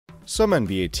Some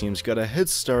NBA teams got a head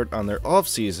start on their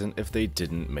offseason if they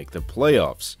didn't make the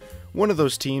playoffs. One of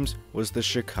those teams was the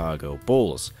Chicago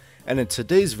Bulls. And in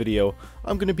today's video,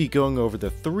 I'm going to be going over the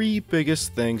 3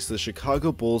 biggest things the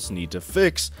Chicago Bulls need to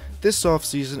fix this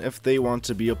offseason if they want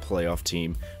to be a playoff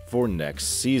team for next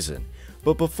season.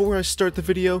 But before I start the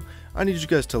video, I need you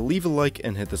guys to leave a like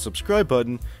and hit the subscribe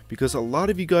button because a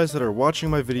lot of you guys that are watching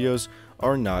my videos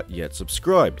are not yet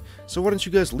subscribed. So why don't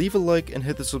you guys leave a like and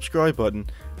hit the subscribe button,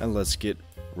 and let's get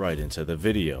right into the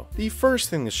video. The first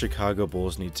thing the Chicago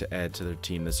Bulls need to add to their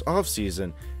team this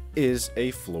offseason is a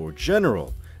floor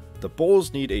general. The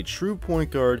Bulls need a true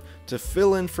point guard to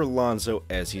fill in for Lonzo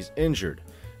as he's injured.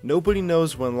 Nobody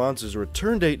knows when Lonzo's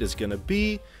return date is going to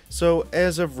be, so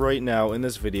as of right now in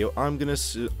this video, I'm going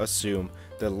to assume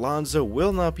that Lonzo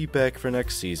will not be back for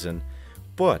next season.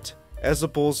 But as a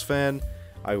Bulls fan,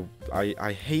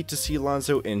 I hate to see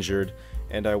Lonzo injured,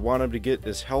 and I want him to get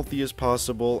as healthy as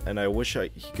possible, and I wish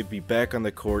he could be back on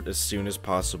the court as soon as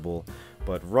possible.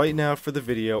 But right now for the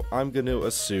video, I'm going to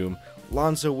assume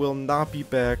Lonzo will not be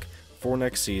back for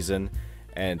next season,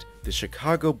 and the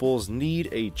Chicago Bulls need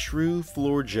a true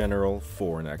floor general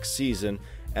for next season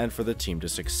and for the team to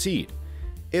succeed.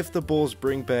 If the Bulls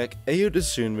bring back Ayo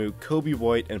Dosunmu, Coby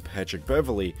White, and Patrick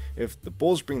Beverley, if the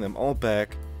Bulls bring them all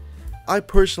back, I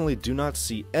personally do not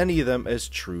see any of them as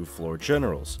true floor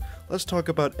generals. Let's talk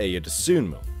about Ayo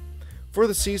Dosunmu. For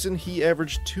the season, he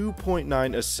averaged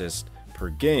 2.9 assists per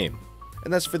game,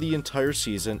 and that's for the entire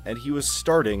season, and he was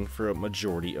starting for a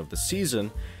majority of the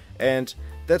season, and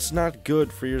that's not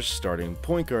good for your starting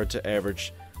point guard to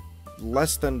average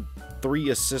less than 3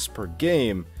 assists per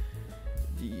game.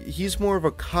 He's more of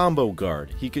a combo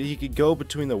guard. He could go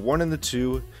between the 1 and the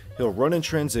 2. He'll run in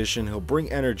transition. He'll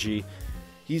bring energy.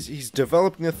 He's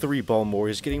developing the 3-ball more.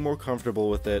 He's getting more comfortable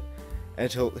with it,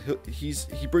 and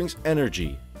he brings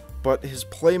energy. But his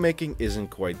playmaking isn't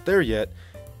quite there yet.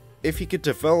 If he could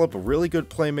develop really good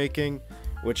playmaking,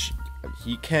 which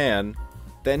he can,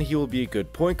 then he will be a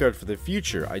good point guard for the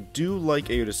future. I do like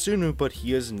Ayo Dosunmu, but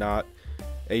he is not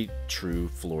a true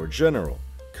floor general.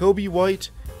 Coby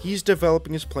White, he's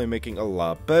developing his playmaking a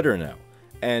lot better now,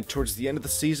 and towards the end of the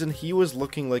season, he was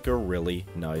looking like a really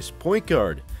nice point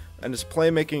guard, and his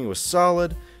playmaking was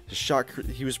solid. His shot,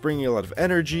 he was bringing a lot of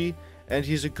energy, and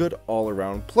he's a good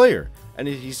all-around player, and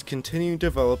he's continuing to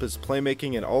develop his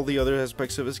playmaking and all the other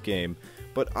aspects of his game.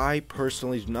 But I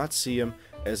personally do not see him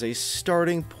as a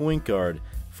starting point guard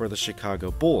for the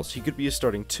Chicago Bulls. He could be a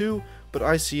starting 2, but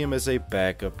I see him as a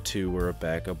backup 2 or a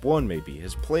backup 1 maybe.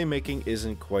 His playmaking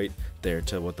isn't quite there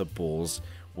to what the Bulls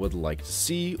would like to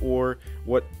see, or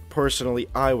what personally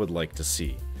I would like to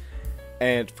see.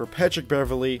 And for Patrick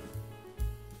Beverley,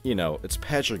 you know, it's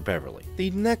Patrick Beverley.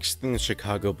 The next thing the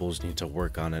Chicago Bulls need to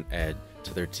work on and add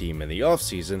to their team in the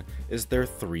offseason is their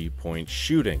 3-point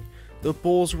shooting. The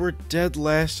Bulls were dead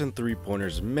last in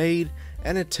 3-pointers made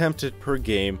and attempted per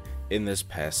game in this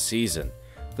past season.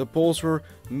 The Bulls were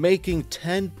making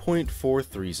 10.4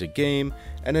 threes a game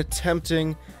and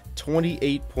attempting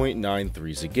 28.9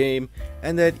 threes a game,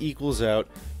 and that equals out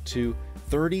to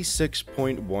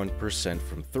 36.1%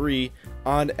 from 3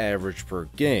 on average per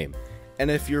game.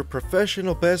 And if you're a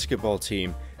professional basketball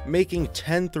team, making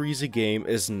 10 threes a game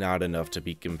is not enough to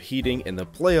be competing in the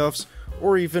playoffs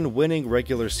or even winning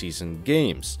regular season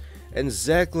games. And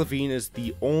Zach LaVine is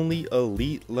the only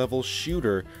elite level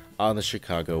shooter on the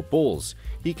Chicago Bulls.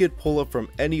 He could pull up from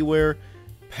anywhere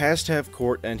past half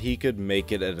court and he could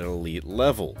make it at an elite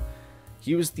level.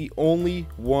 He was the only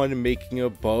one making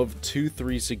above 2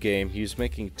 threes a game. He was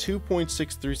making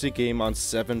 2.6 threes a game on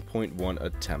 7.1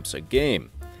 attempts a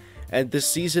game. And this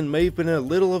season may have been a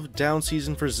little of a down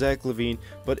season for Zach LaVine,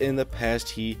 but in the past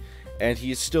he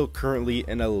is still currently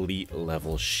an elite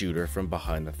level shooter from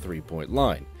behind the 3-point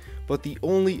line. But the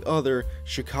only other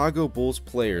Chicago Bulls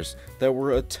players that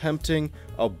were attempting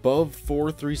above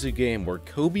 4 threes a game were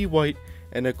Coby White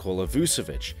and Nikola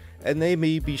Vucevic, and they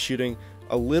may be shooting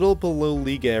a little below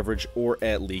league average or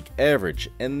at league average,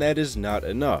 and that is not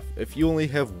enough. If you only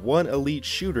have one elite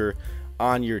shooter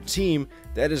on your team,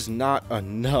 that is not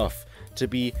enough to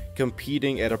be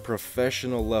competing at a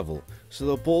professional level. So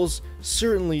the Bulls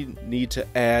certainly need to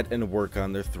add and work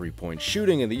on their 3-point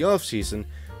shooting in the offseason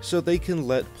so they can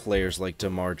let players like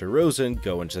DeMar DeRozan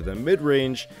go into the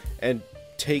mid-range and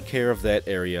take care of that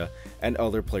area, and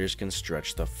other players can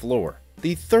stretch the floor.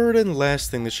 The third and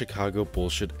last thing the Chicago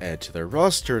Bulls should add to their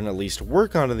roster and at least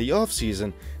work on in the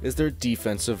offseason is their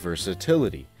defensive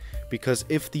versatility. Because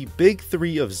if the big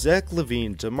 3 of Zach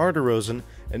LaVine, DeMar DeRozan,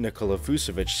 and Nikola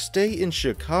Vucevic stay in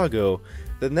Chicago,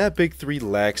 then that big 3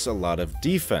 lacks a lot of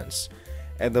defense.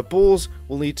 And the Bulls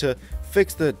will need to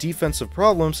fix the defensive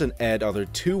problems and add other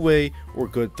two-way or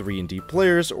good 3-and-D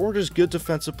players, or just good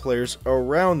defensive players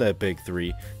around that big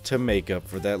three to make up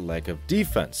for that lack of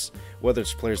defense. Whether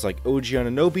it's players like OG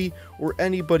Anunoby or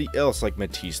anybody else like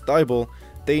Matisse Thybulle,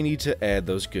 they need to add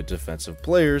those good defensive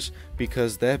players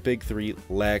because that big three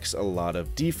lacks a lot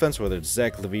of defense, whether it's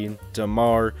Zach LaVine,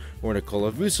 DeMar, or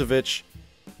Nikola Vucevic.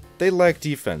 They lack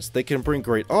defense. They can bring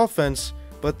great offense,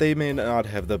 but they may not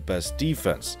have the best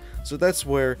defense. So that's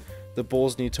where the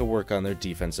Bulls need to work on their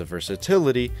defensive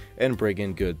versatility and bring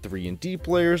in good 3-and-D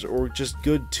players, or just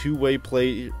good two-way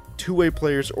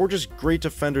players, or just great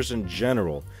defenders in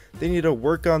general. They need to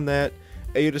work on that.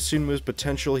 Ayo Dosunmu's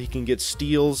potential, he can get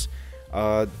steals.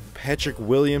 Patrick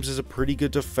Williams is a pretty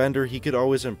good defender. He could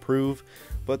always improve.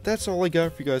 But that's all I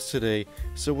got for you guys today.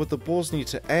 So what the Bulls need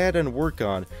to add and work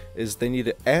on is they need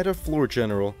to add a floor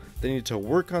general, they need to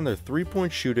work on their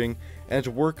 3-point shooting, and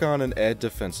work on and add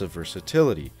defensive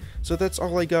versatility. So that's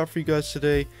all I got for you guys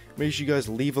today. Make sure you guys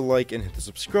leave a like and hit the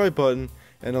subscribe button,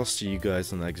 and I'll see you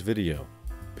guys in the next video.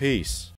 Peace.